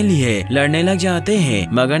गिरने के लिए लड़ने लग जाते हैं।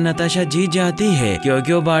 मगर नताशा जीत जाती है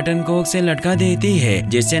क्योंकि वो बार्टन को से लटका देती है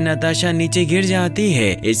जिससे नताशा नीचे गिर जाती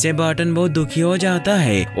है। इससे बार्टन बहुत दुखी हो जाता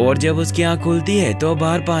है और जब उसकी आँख खुलती है तो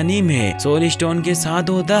बाहर पानी में सोल स्टोन के साथ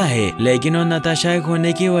होता है लेकिन वो नताशा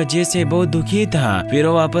खोने की वजह से बहुत दुखी था। फिर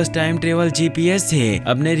वो वापस टाइम ट्रेवल जीपीएस से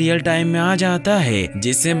अपने रियल टाइम में आ जाता है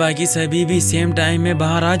जिससे बाकी सभी भी सेम टाइम में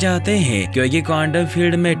बाहर आ जाते हैं क्योंकि क्वांटम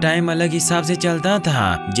फील्ड में टाइम अलग हिसाब से चलता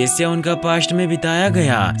था जिससे उनका पास्ट में बिताया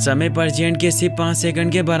गया समय प्रेजेंट के सिर्फ 5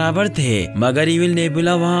 सेकंड के बराबर थे। मगर इविल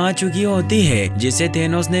नेबुला वहां आ चुकी होती है जिसे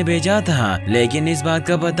थेनोस ने भेजा था लेकिन इस बात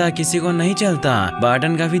का पता किसी को नहीं चलता।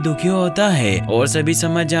 बार्टन काफी दुखी होता है और सभी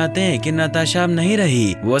समझ जाते हैं कि नताशा अब नहीं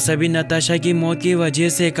रही। वो सभी नताशा की मौत की वजह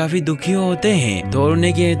से काफी दुखी होते हैं। थोर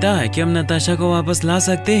ने कहता है कि हम नताशा को वापस ला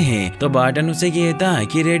सकते हैं तो बार्टन उसे कहता है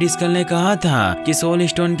कि रेड स्कल ने कहा था कि सोल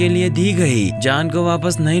स्टोन के लिए दी गई जान को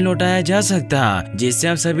वापस नहीं लौटाया जा सकता। जिससे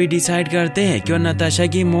अब सभी डिसाइड करते हैं कि वो नताशा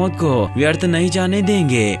की मौत को व्यर्थ नहीं जाने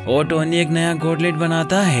देंगे और टोनी एक नया गॉडलेट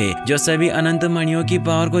बनाता है जो सभी अनंत मणियों की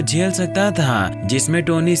पावर को झेल सकता था जिसमें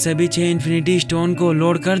टोनी सभी 6 इन्फिनिटी स्टोन को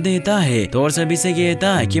लोड कर देता है। थोर सभी से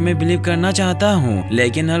कहता है कि मैं बिलीव करना चाहता हूँ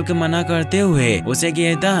लेकिन हल्क मना करते हुए उसे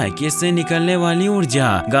कहता है कि इससे निकलने वाली ऊर्जा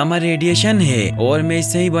गामा रेडिएशन है और मैं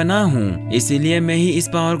इससे ही बना हूँ हूँ, इसीलिए मैं ही इस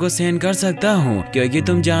पावर को सहन कर सकता हूँ, क्योंकि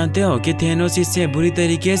तुम जानते हो कि थेनोस इससे बुरी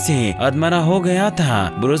तरीके से अधमरा हो गया था।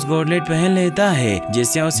 ब्रूस गॉडलेट पहन लेता है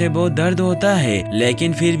जिससे उसे बहुत दर्द होता है,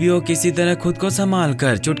 लेकिन फिर भी वो किसी तरह खुद को संभाल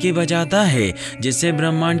कर चुटकी बजाता है, जिससे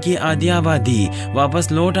ब्रह्मांड की आधी आबादी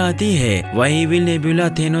वापस लौट आती है। वही विल नेबुला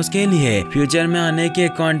थेनोस के लिए फ्यूचर में आने के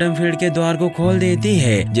क्वांटम फील्ड के द्वार को खोल देती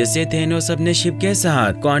है, जिससे थेनोस अपने शिप के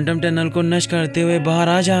साथ क्वांटम टनल को नष्ट करते हुए बाहर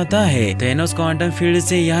आ जाता है। थेनोस क्वांटम फील्ड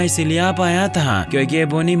से यहाँ इसलिए आ पाया था क्योंकि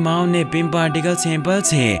𝐵-𝐚𝗎𝗎 ने पिम पार्टिकल सैंपल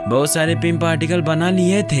से बहुत सारे पिम पार्टिकल बना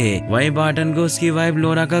लिए थे। वही बार्टन को उसकी वाइफ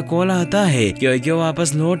लोरा का कॉल आता है क्योंकि वो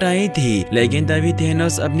वापस लौट आई थी, लेकिन तभी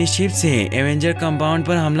थेनोस अपनी शिप से एवेंजर कंपाउंड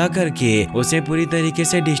पर हमला करके उसे पूरी तरीके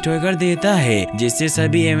से डिस्ट्रॉय कर देता है, जिससे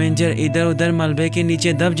सभी एवेंजर इधर उधर मलबे के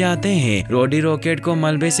नीचे दब जाते हैं। रोडी रॉकेट को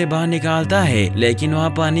मलबे से बाहर निकालता है, लेकिन वहाँ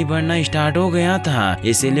पानी भरना स्टार्ट हो गया था,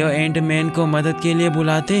 इसीलिए एंट मैन को मदद के लिए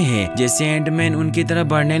बुलाते हैं, जिससे एंट मैन उनकी तरफ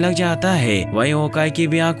बढ़ने लग जाता है। वही होकाई की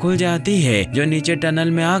भी आँख खुल जाती है जो नीचे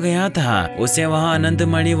टनल में आ गया था। उसे वहाँ अनंत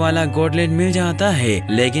मणि वाला गॉडलेट मिल जाता है,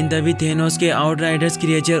 लेकिन तभी थेनोस के आउटराइडर्स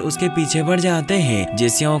क्रिएचर उसके पीछे पड़ जाते हैं,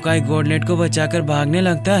 जिससे होकाई गॉडलेट को बचाकर भागने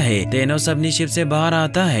लगता है। थेनोस अपनी शिप से बाहर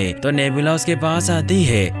आता है तो नेबुला उसके पास आती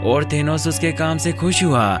है और थेनोस उसके काम से खुश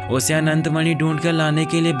हुआ उसे अनंत मणि ढूंढ कर लाने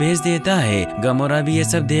के लिए भेज देता है। गमोरा भी ये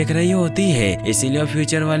सब देख रही होती है, इसीलिए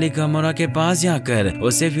फ्यूचर वाली गमोरा के पास जाकर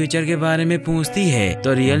उससे फ्यूचर के बारे में पूछती है,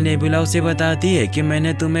 तो रियल नेबुला उसे बताती है कि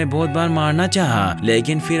मैंने तुम्हें बहुत बार मारना चाहा,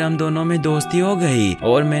 लेकिन फिर हम दोनों में दोस्ती हो गई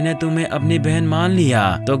और मैंने तुम्हें अपनी बहन मान लिया।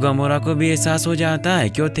 तो गमोरा को भी एहसास हो जाता है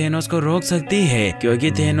कि वो थेनोस को रोक सकती है,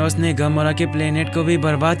 क्योंकि थेनोस ने गमोरा के प्लेनेट को भी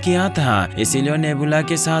बर्बाद किया था, इसीलिए नेबुला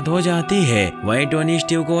के साथ हो जाती है। वहीं टोनी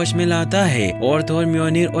स्टीव को वश में लाता है और थोर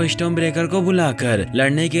म्योनिर और स्टॉर्म ब्रेकर को बुलाकर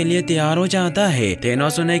लड़ने के लिए तैयार हो जाता है।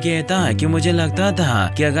 थेनोस उन्हें कहता है कि मुझे लगता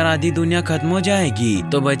था कि अगर आधी दुनिया खत्म हो जाएगी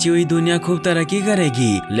तो बची हुई दुनिया खूब तरक्की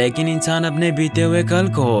करेगी, लेकिन इंसान अपने बीते हुए कल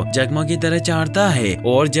को जख्मों की तरह चाटता है,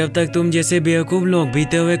 और जब तक तुम जैसे बेवकूफ लोग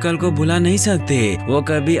बीते हुए कल को भुला नहीं सकते, वो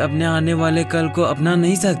कभी अपने आने वाले कल को अपना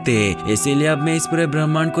नहीं सकते। इसीलिए अब मैं इस पूरे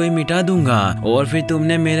ब्रह्मांड को ही मिटा दूंगा, और फिर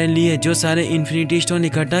तुमने मेरे लिए जो सारे इन्फिनिटी स्टोन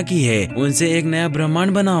इकट्ठा की है उनसे एक नया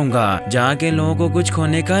ब्रह्मांड बनाऊंगा, जहाँ के लोगों को कुछ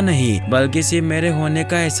खोने का नहीं बल्कि सिर्फ मेरे होने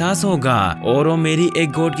का एहसास होगा, और वो मेरी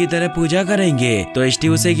एक गॉड की तरह पूजा करेंगे। तो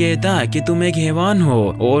स्टीव से कहता है कि तुम एक हैवान हो,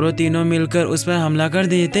 और वो तीनों मिलकर उस पर हमला कर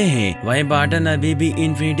देते हैं। वहीं बार्टन अभी भी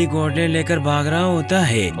इन्फिनिटी गॉडलेट लेकर भाग रहा होता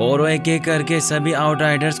है और वो एक एक करके सभी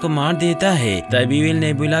आउटराइडर्स को मार देता है। तभी विल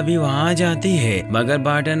नेबुला भी वहाँ आ जाती है, मगर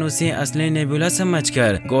बार्टन उसे असली नेबुला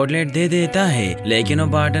समझकर गॉडलेट दे देता है, लेकिन वो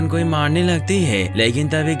बार्टन को ही मारने लगती है। लेकिन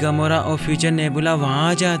तभी गमोरा और फ्यूचर नेबुला वहाँ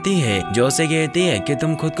आ जाती है, जो उसे कहती है कि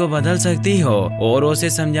तुम खुद को बदल सकती हो, और उसे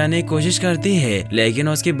समझाने की कोशिश करती है, लेकिन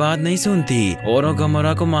उसकी बात नहीं सुनती और वो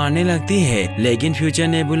गमोरा को मारने लगती है, लेकिन फ्यूचर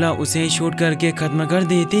नेबुला उसे शूट करके खत्म कर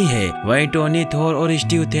देती है। वही टोनी, थोर और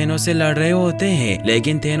स्टीव थेनोस से लड़ रहे होते हैं,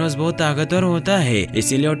 लेकिन थेनोस बहुत ताकतवर होता है,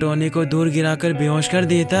 इसीलिए वो टोनी को दूर गिराकर बेहोश कर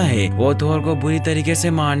देता है। वो थोर को बुरी तरीके से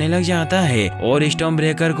मारने लग जाता है और स्टॉर्म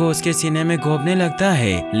ब्रेकर को उसके सीने में घोंपने लगता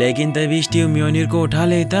है, लेकिन तभी स्टीव म्योनिर को उठा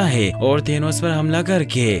लेता है और थेनोस पर हमला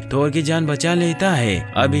करके थोर की जान बचा लेता है।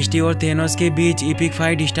 अब स्टीव और थेनोस के बीच इपिक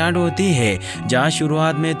फाइट स्टार्ट होती है, जहाँ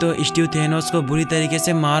शुरुआत में तो स्टीव थेनोस को बुरी तरीके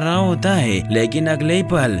से मार रहा होता है, लेकिन अगले ही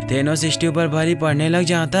पल थेनोस स्टीव पर भारी पड़ने लग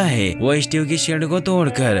जाता है। वो स्टीव की शील्ड को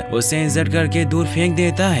तोड़कर उसे इंजर्ड करके दूर फेंक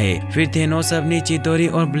देता है। फिर थेनोस अपनी चितोरी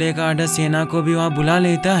और ब्लैक आर्डर सेना को भी वहाँ बुला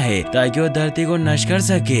लेता है ताकि वो धरती को नष्ट कर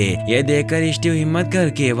सके। ये देखकर स्टीव हिम्मत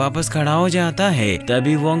करके वापस खड़ा हो जाता है।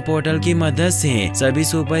 तभी वोंग पोर्टल की मदद से सभी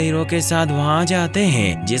सुपर हीरो के साथ वहाँ आ जाते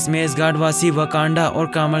हैं, जिसमें एसगार्ड वासी, वकांडा और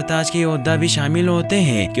कामरताज के योद्धा भी शामिल होते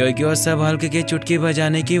हैं, क्योंकि वो सब हल्क के चुटकी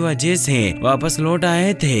बजाने की वजह से वापस लौट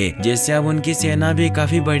आए थे, जिससे अब उनकी सेना भी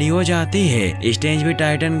काफी बड़ी हो जाती है। स्ट्रेंज भी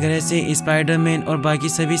टाइटन ग्रह से स्पाइडरमैन और बाकी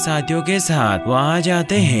सभी साथियों के साथ वहाँ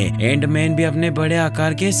जाते हैं। एंटमैन भी अपने बड़े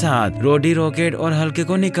आकार के साथ रोडी रॉकेट और हल्क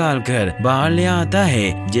को निकालकर बाहर ले आता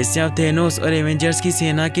है, जिससे अब थेनोस और एवेंजर्स की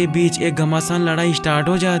सेना के बीच एक घमासान लड़ाई स्टार्ट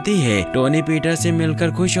हो जाती है। टोनी पीटर से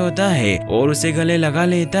मिलकर खुश होता है और उसे गले लगा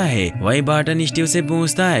लेता है। वही बार्टन स्टीव से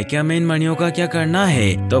पूछता है कि हमें इन मणियों का क्या करना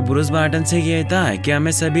है, तो ब्रूस बार्टन से कहता है कि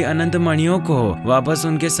हमें सभी अनंत मणियों को वापस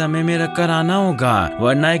उनके समय में रखकर आना होगा,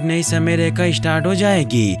 वरना एक नई समय रेखा स्टार्ट हो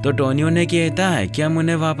जाएगी। तो टोनी उन्हें कहता है कि हम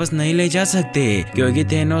उन्हें वापस नहीं ले जा सकते क्योंकि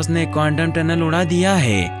थेनोस ने क्वांटम टनल उड़ा दिया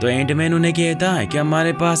है। तो एंटमैन उन्हें कहता है कि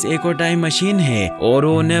हमारे पास एक और टाइम मशीन है, और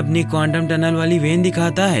वो उन्हें अपनी क्वांटम टनल वाली वेन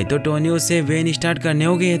दिखाता है। तो टोनी उससे वेन स्टार्ट करने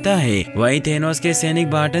को कहता है। वही थेनोस के सैनिक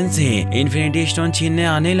बार्टन से इन्फिनिटी स्टोन छीनने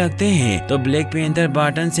आने लगते हैं, तो ब्लैक पैंथर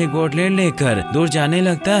बार्टन से गॉडलेट लेकर दूर जाने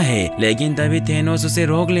लगता है, लेकिन तभी थेनोस उसे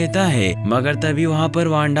रोक लेता है। मगर तभी वहाँ पर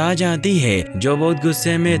वांडा आ जाती है, जो बहुत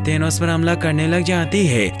गुस्से में थेनोस पर हमला करने लग जाती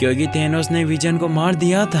है क्योंकि थेनोस ने विजन को मार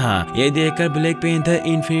दिया था। ये देखकर ब्लैक पैंथर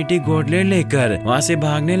इन्फिनिटी गॉटलेट लेकर वहाँ से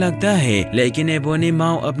भागने लगता है, लेकिन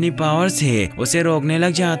𝐵-𝐚𝐢 अपनी पावर से उसे रोकने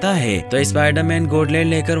लग जाता है। तो स्पाइडरमैन गॉटलेट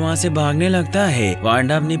लेकर वहाँ से भागने लगता है।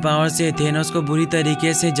 वांडा अपनी पावर से थेनोस को बुरी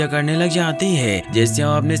तरीके से जकड़ने लग जाती है, जिससे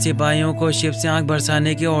वो अपने सिपाहियों को शिप से आग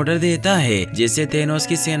बरसाने के ऑर्डर देता है, जिससे थेनोस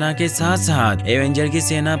की सेना के साथ साथ एवेंजर की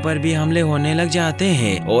सेना पर भी हमले होने लग जाते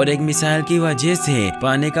हैं और एक मिसाइल की वजह से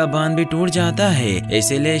पानी का बांध भी टूट जाता है।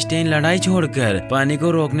 इसीलिए स्टेन लड़ाई छोड़कर पानी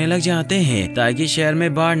को रोकने लग जाते हैं ताकि शहर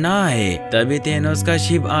में बाढ़ ना आए। तभी थेनोस का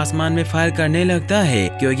शिप आसमान में फायर करने लगता है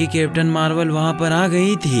क्योंकि कैप्टन मार्वल वहाँ पर आ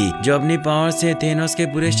गई थी, जो अपनी पावर से थेनोस के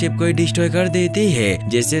पूरे शिप को डिस्ट्रॉय कर देती है,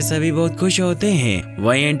 जिससे सभी बहुत खुश होते हैं।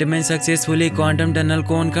 वहीं एंटमैन सक्सेसफुली क्वांटम टनल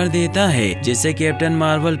को ऑन कर देता है, जिससे कैप्टन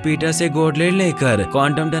मार्वल पीटर से गॉटलेट लेकर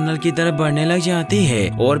क्वांटम टनल की तरफ बढ़ने लग जाती है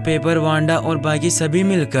और पेपर, वांडा और बाकी सभी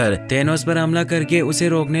मिलकर थेनोस पर हमला करके उसे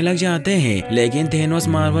रोकने लग जाते हैं। लेकिन थेनोस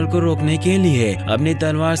मार्वल को रोकने के लिए अपनी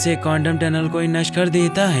तलवार से क्वांटम टनल को नष्ट कर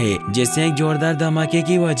देता है, जिससे एक जोरदार धमाके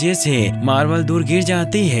की वजह से मार्वल दूर गिर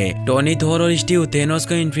जाती है। टोनी, थोर और स्टीव थेनोस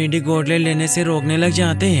को इन्फिनिटी गॉटलेट लेने से रोकने लग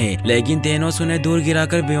जाते हैं, लेकिन थेनोस उन्हें दूर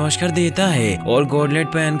गिराकर बेहोश कर देता है और गॉटलेट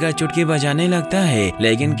पहनकर चुटकी बजाने लगता है।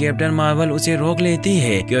 लेकिन कैप्टन मार्वल उसे रोक लेती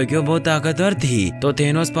है क्योंकि वो बहुत ताकतवर थी। तो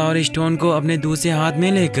थेनोस पावर स्टोन को अपने दूसरे हाथ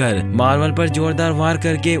में लेकर मार्वल पर जोरदार वार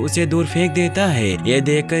करके उसे दूर फेंक देता है। ये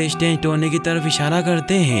देखकर स्टेन टोनी की तरफ इशारा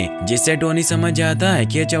करते हैं, जिससे टोनी समझ जाता है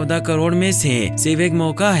कि 14 करोड़ में से सिर्फ एक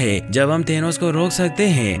मौका है जब हम थेनोस को रोक सकते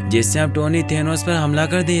हैं, जिससे अब टोनी थेनोस पर हमला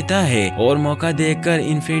कर देता है और मौका देखकर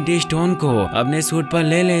इन्फिनिटी स्टोन को अपने सूट पर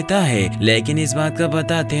ले लेता है। लेकिन इस बात का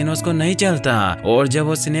पता थेनोस को नहीं चलता और जब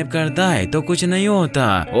वो स्नैप करता है तो कुछ नहीं होता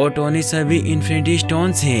और टोनी सभी इन्फिनिटी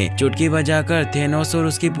स्टोन से चुटकी बजाकर थेनोस और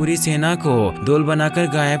उसकी पूरी सेना को धूल बनाकर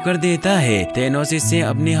गायब कर देता है। थेनोस इससे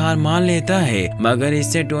अपनी हार मान लेता है, मगर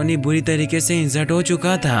इससे टोनी बुरी तरीके से इंजर्ड हो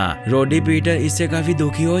चुका था। रोडी, पीटर इससे काफी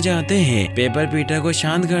दुखी हो जाते हैं। पेपर पीटर को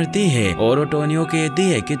शांत करती है और वो टोनी को कहती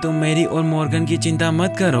है कि तुम मेरी और मॉर्गन की चिंता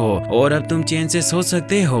मत करो और अब तुम चैन से सो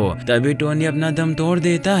सकते हो। तभी टोनी अपना दम तोड़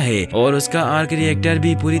देता है और उसका आर्क रिएक्टर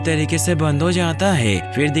भी पूरी तरीके से बंद हो जाता है।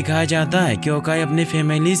 फिर दिखाया जाता है कि ओकाई अपनी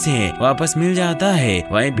फैमिली से वापस मिल जाता है।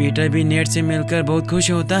 वहीं पीटर भी नेट से मिलकर बहुत खुश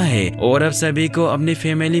होता है और अब सभी को अपनी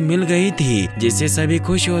फैमिली मिल गई थी, जिससे सभी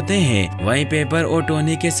खुश होते हैं। वहीं पेपर और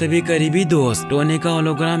टोनी के सभी करीबी दोस्त टोनी का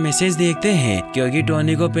होलोग्राम मैसेज देखते हैं क्योंकि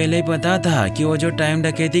टोनी को पहले ही पता था कि वो जो टाइम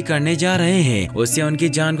डकैती करने जा रहे हैं उससे उनकी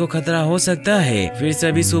जान को खतरा हो सकता है। फिर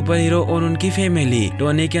सभी सुपर हीरो और उनकी फैमिली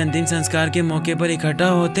टोनी के अंतिम संस्कार के मौके पर इकट्ठा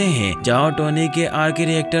होते हैं, जहाँ टोनी के आर्क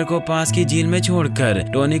रिएक्टर को पास की झील में छोड़कर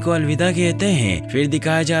टोनी को अलविदा कहते हैं। फिर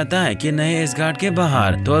दिखाया जाता है कि नए एस्गार्ड के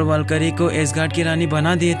बाहर थोर वल्करी को एस्गार्ड की रानी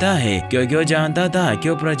बना देता है क्योंकि वो जानता था कि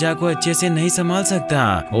वो प्रजा को अच्छे से नहीं संभाल सकता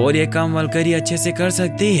और ये काम वल्करी अच्छे से कर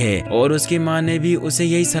सकती है। और उसकी माँ ने भी उसे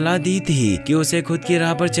यही सलाह दी थी कि उसे खुद की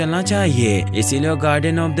राह पर चलना चाहिए, इसीलिए वो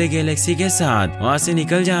गार्डियन ऑफ द गैलेक्सी के साथ वहाँ से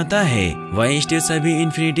निकल जाता है। वहीं स्टीव सभी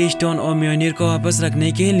इन्फिनिटी स्टोन और म्योनिर को वापस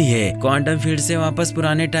रखने के लिए क्वांटम फील्ड से वापस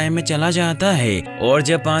पुराने टाइम में चला जाता है और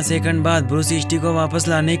जब 5 सेकंड बाद ब्रूस स्टीव को वापस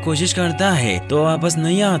लाने की कोशिश करता है तो वापस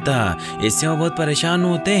नहीं आता। इससे वो बहुत परेशान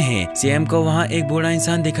होते हैं। सीएम को वहाँ एक बूढ़ा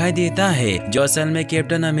इंसान दिखाई देता है जो असल में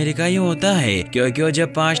कैप्टन अमेरिका ही होता है, क्योंकि वो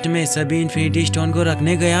जब पास्ट में सभी इन्फिनिटी स्टोन को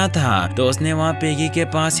रखने गया था तो उसने वहाँ पेगी के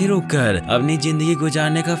पास ही रुककर अपनी जिंदगी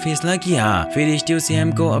गुजारने का फैसला किया। फिर स्टीव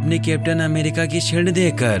सीएम को अपनी कैप्टन अमेरिका की शील्ड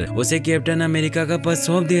देकर उसे कैप्टन अमेरिका का पद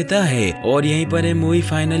सौंप देता है और यहीं पर ये मूवी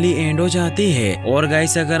फाइनली एंड हो जाती है। और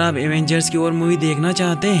गाइस, अगर आप एवेंजर्स की और मूवी देखना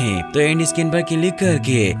चाहते हैं तो एंड स्क्रीन पर क्लिक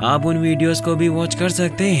करके आप उन वीडियोस को भी वॉच कर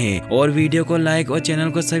सकते हैं। और वीडियो को लाइक और चैनल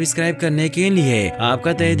को सब्सक्राइब करने के लिए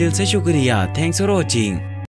आपका तहे दिल से शुक्रिया। Thanks for watching.